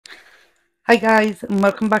Hi guys, and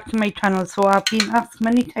welcome back to my channel. So I've been asked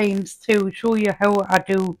many times to show you how I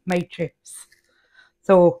do my chips.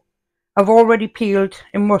 So I've already peeled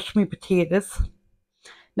and washed my potatoes.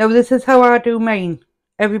 Now this is how I do mine.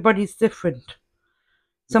 Everybody's different.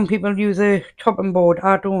 Some people use a chopping board.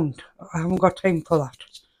 I don't. I haven't got time for that.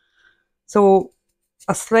 So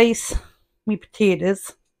I slice my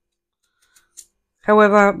potatoes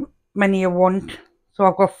however many I want. So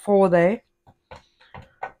I've got 4 there.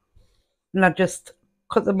 And I just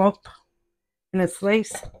cut them up in a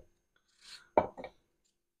slice.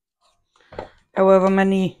 However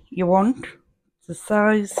many you want, the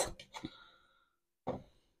size.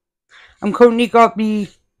 I'm currently got the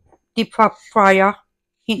deep fat fryer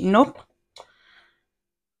heating up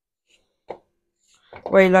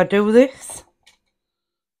while I do this.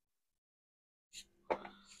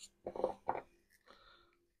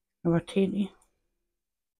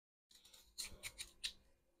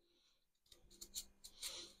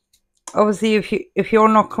 Obviously, if you're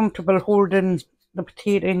not comfortable holding the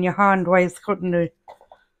potato in your hand while it's cutting the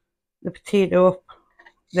potato up,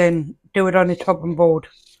 then do it on a chopping board.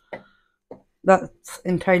 That's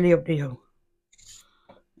entirely up to you.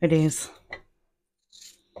 It is.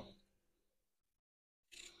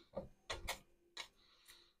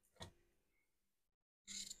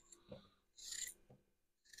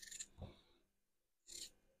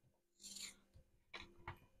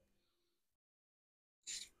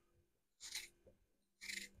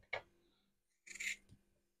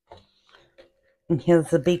 And here's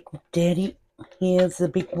the big daddy. Here's the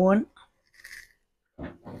big one.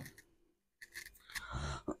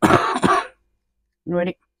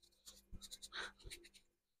 Ready?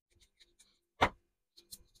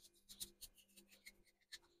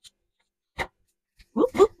 Whoop,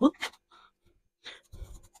 whoop, whoop.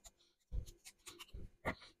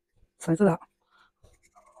 Size of that.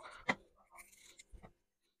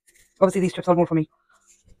 Obviously, these chips are more for me.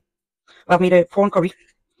 I've made a prawn curry.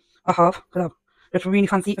 I have, because I just really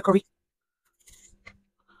fancy a curry.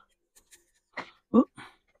 Ooh.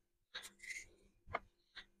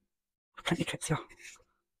 Plenty of chips here.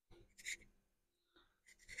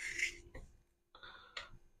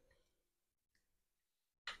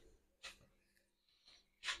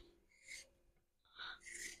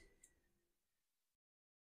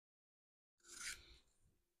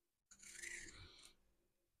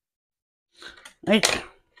 Right,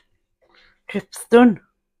 chips done.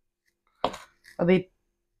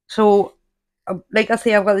 So, like I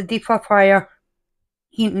say, I've got the deep fat fryer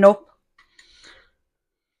heating up.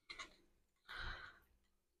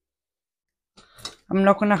 I'm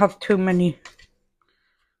not going to have too many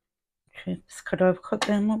chips. Could I have cut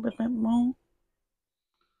them up a bit more?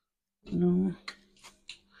 No.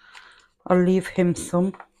 I'll leave him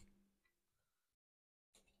some.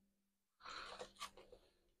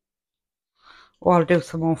 Or I'll do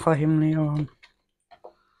some more for him later on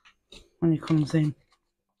when he comes in.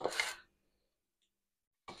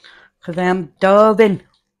 Because I am starving.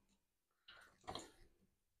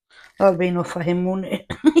 That'll be enough for him, won't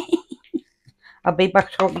it? I'll be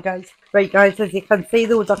back shortly, guys. Right, guys, as you can see,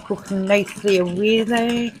 those are cooking nicely away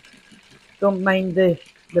there. Don't mind the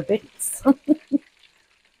bits.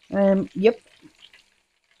 Yep.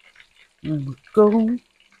 There we go.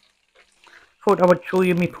 Thought I would show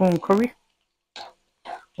you my prawn curry.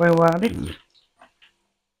 Where was it?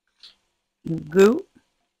 Go.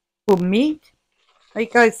 For meat.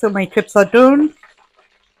 Right, guys, so my chips are done.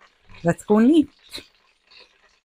 Let's go and eat.